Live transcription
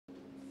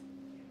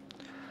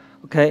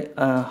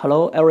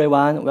Hello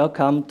everyone.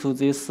 Welcome to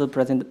this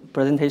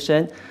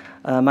presentation.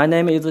 My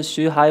name is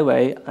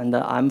Haiwei, and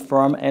I'm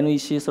from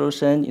NEC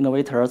Solution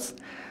Innovators.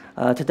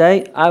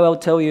 Today, I will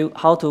tell you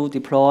how to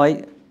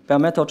deploy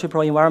baremetal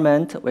TripleO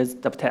environment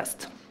with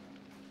DevTest.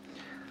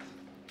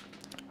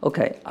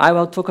 I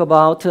will talk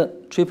about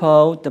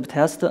TripleO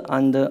DevTest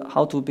and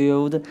how to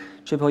build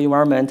TripleO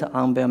environment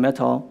on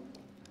baremetal.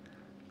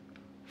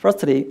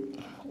 Firstly,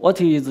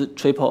 what is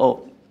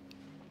TripleO?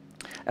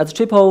 As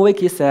TripleO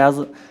Wiki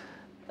says,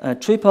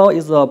 TripleO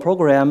is a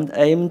program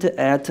aimed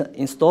at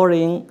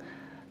installing,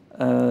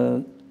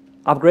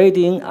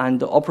 upgrading,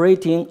 and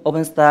operating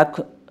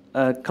OpenStack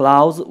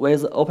clouds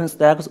with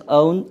OpenStack's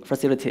own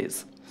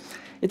facilities.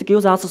 It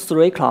gives us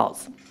 3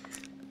 clouds: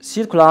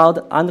 seed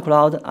cloud,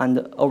 undercloud, and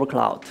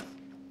overcloud.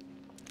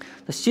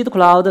 The seed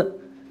cloud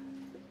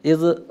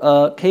is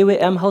a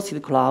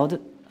KVM-hosted cloud,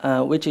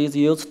 which is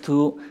used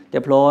to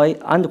deploy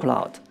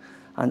undercloud.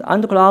 And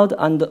undercloud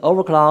and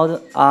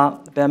overcloud are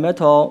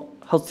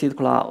baremetal-hosted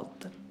cloud.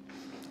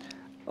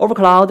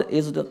 Overcloud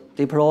is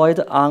deployed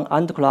on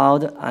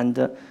undercloud,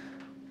 and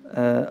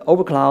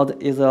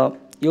overcloud is a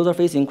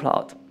user-facing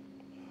cloud.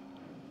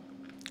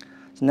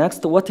 So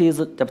next, what is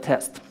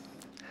DevTest?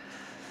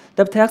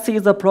 DevTest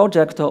is a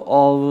project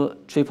of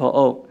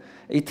TripleO.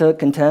 It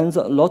contains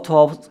a lot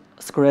of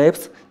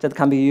scripts that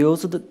can be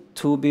used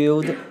to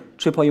build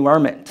TripleO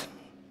environment.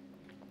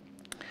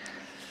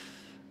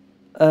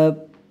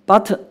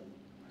 But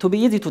to be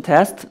easy to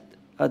test,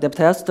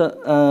 DevTest,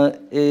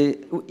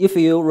 if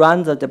you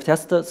run the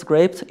DevTest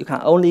script, you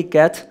can only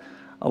get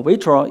a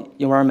virtual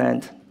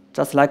environment,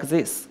 just like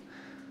this.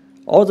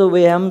 All the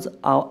VMs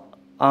are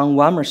on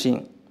one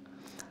machine.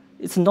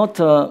 It's not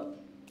a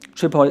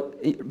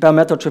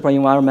baremetal TripleO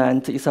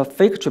environment, it's a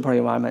fake TripleO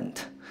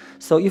environment.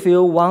 So if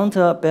you want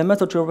a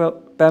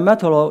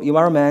baremetal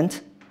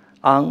environment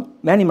on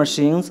many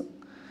machines,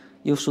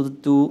 you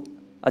should do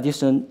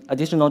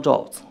additional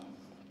jobs.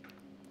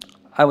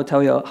 I will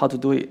tell you how to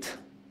do it.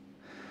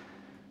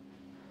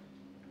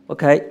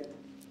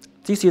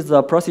 This is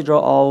the procedure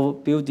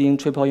of building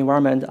TripleO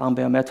environment on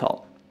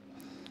baremetal.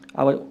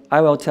 I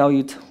will tell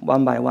it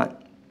one by one.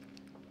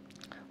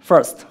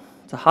 First,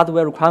 the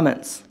hardware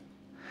requirements.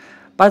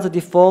 By the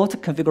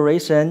default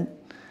configuration,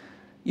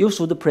 you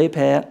should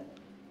prepare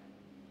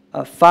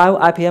 5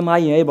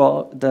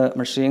 IPMI-enabled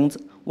machines,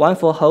 1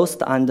 for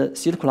host and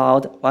seed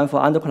cloud, 1 for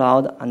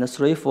undercloud, and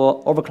 3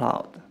 for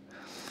overcloud.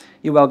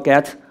 You will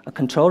get a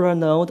controller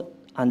node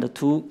and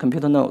 2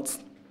 computer nodes.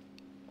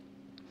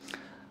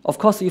 Of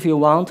course, if you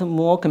want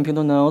more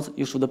computer nodes,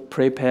 you should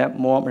prepare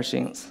more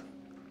machines.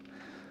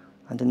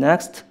 And the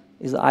next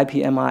is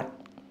IPMI.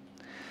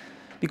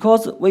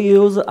 Because we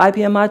use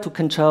IPMI to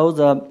control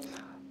the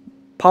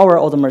power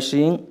of the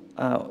machine,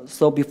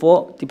 so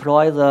before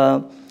deploy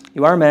the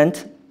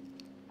environment,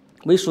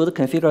 we should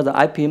configure the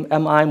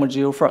IPMI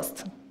module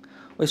first.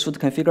 We should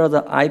configure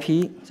the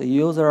IP, the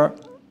user,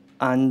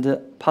 and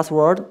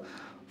password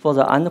for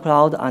the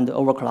undercloud and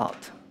overcloud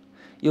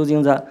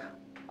using the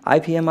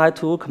IPMI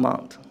tool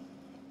command.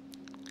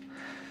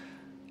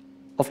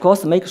 Of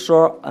course, make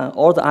sure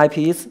all the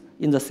IPs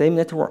in the same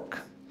network.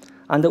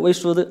 And we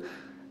should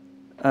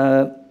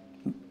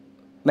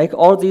make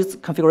all these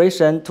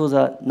configuration to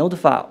the node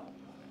file.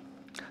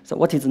 So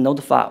what is a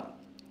node file?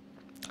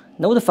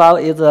 Node file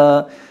is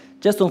a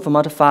JSON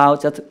format file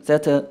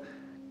that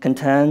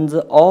contains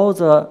all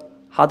the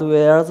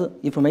hardware's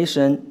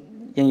information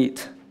in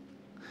it.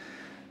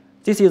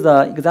 This is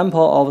an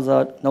example of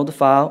the node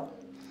file.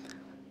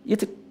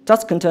 It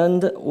just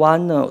contained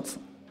 1 node,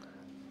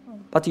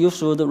 but you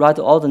should write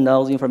all the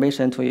nodes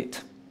information to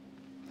it.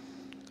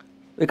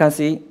 We can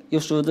see you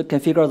should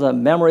configure the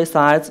memory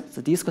size,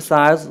 the disk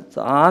size,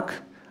 the ARC,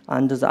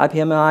 and the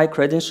IPMI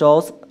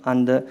credentials,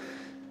 and the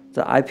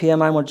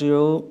IPMI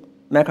module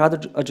MAC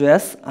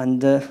address, and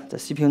the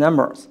CPU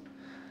numbers.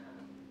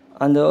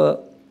 And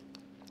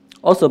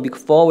also,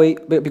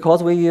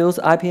 because we use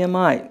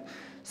IPMI,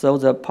 so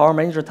the power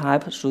manager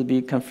type should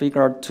be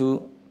configured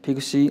to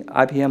PXE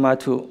IPMI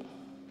tool.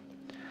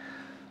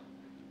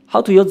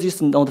 How to use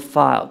this node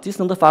file? This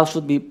node file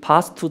should be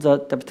passed to the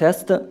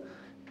DevTest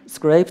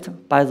script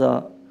by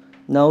the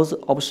nodes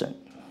option.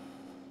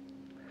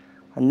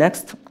 And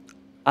next,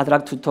 I'd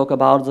like to talk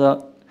about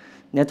the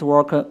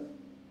network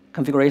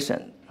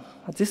configuration.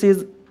 This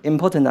is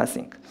important, I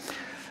think.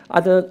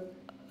 I'd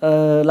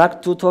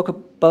like to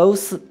talk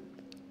both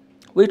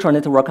virtual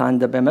network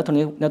and the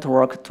baremetal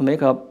network to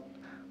make a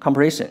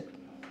comparison.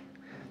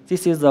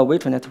 This is the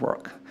virtual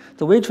network.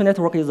 The virtual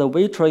network is a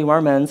virtual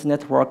environment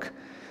network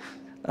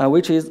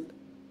which is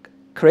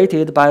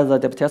created by the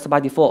DevTest by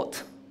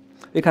default.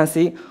 We can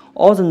see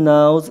all the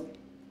nodes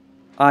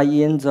are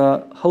in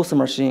the host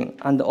machine,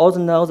 and all the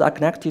nodes are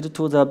connected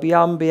to the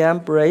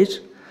BRMBM bridge,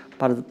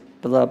 but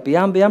the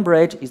BRMBM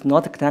bridge is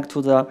not connected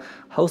to the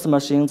host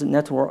machine's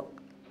network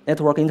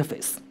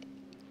interface.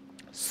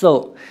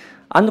 So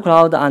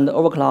undercloud and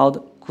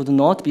overcloud could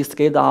not be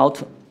scaled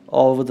out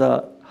of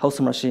the host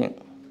machine.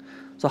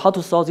 So how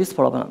to solve this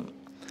problem?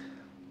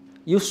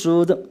 you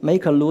should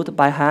make a loop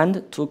by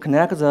hand to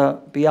connect the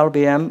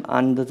BRBM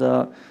and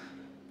the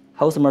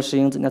host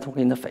machine's network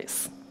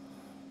interface.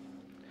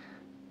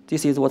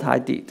 This is what I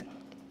did.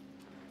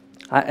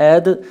 I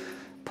add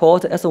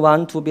port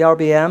S1 to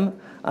BRBM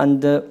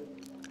and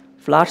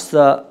flash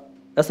the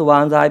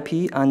S1's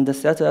IP and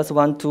set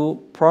S1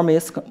 to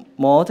promise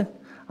mode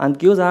and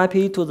give the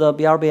IP to the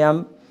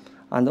BRBM,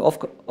 and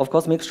of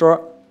course make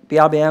sure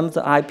BRBM's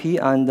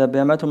IP and the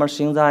bare metal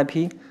machine's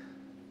IP,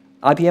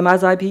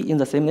 IPMI's IP in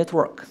the same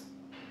network.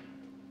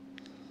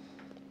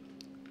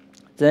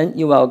 Then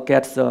you will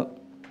get the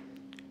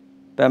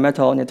bare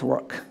metal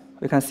network.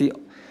 We can see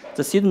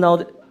the seed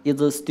node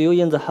is still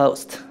in the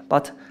host,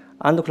 but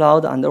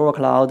undercloud and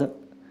overcloud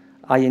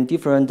are in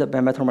different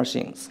bare metal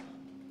machines.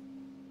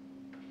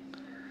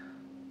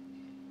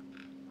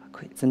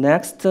 Okay, the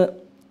next,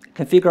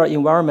 configure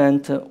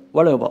environment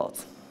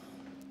variables.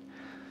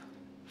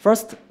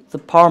 First, the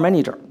power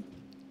manager.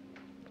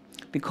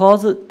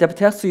 Because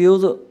DevTest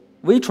uses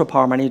virtual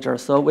power manager,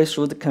 so we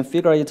should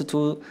configure it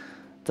to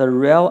the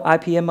real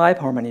IPMI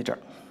power manager.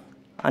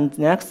 And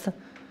next,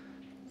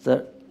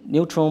 the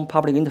neutron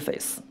public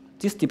interface.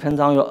 This depends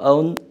on your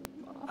own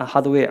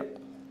hardware.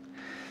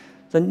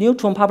 The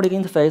neutron public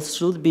interface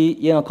should be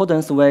in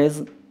accordance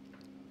with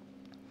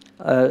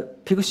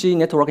PXE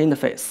network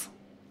interface.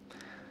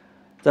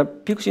 The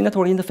PXE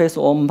network interface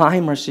on my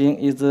machine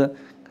is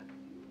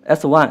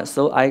S1,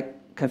 so I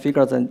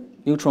configure the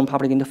neutron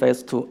public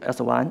interface to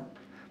S1.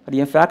 But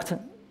in fact,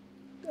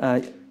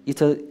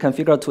 it's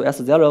configured to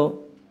S0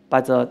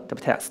 by the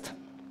DevTest.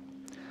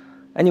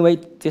 Anyway,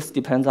 this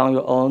depends on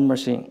your own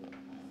machine.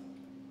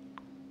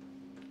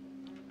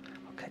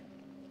 Okay.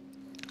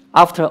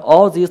 After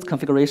all these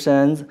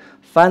configurations,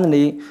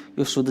 finally,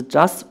 you should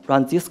just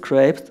run this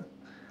script,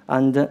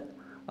 and a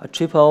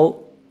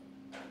TripleO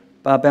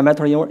bare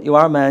metal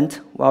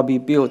environment will be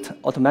built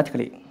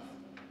automatically.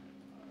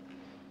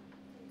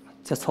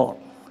 That's all.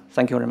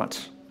 Thank you very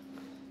much.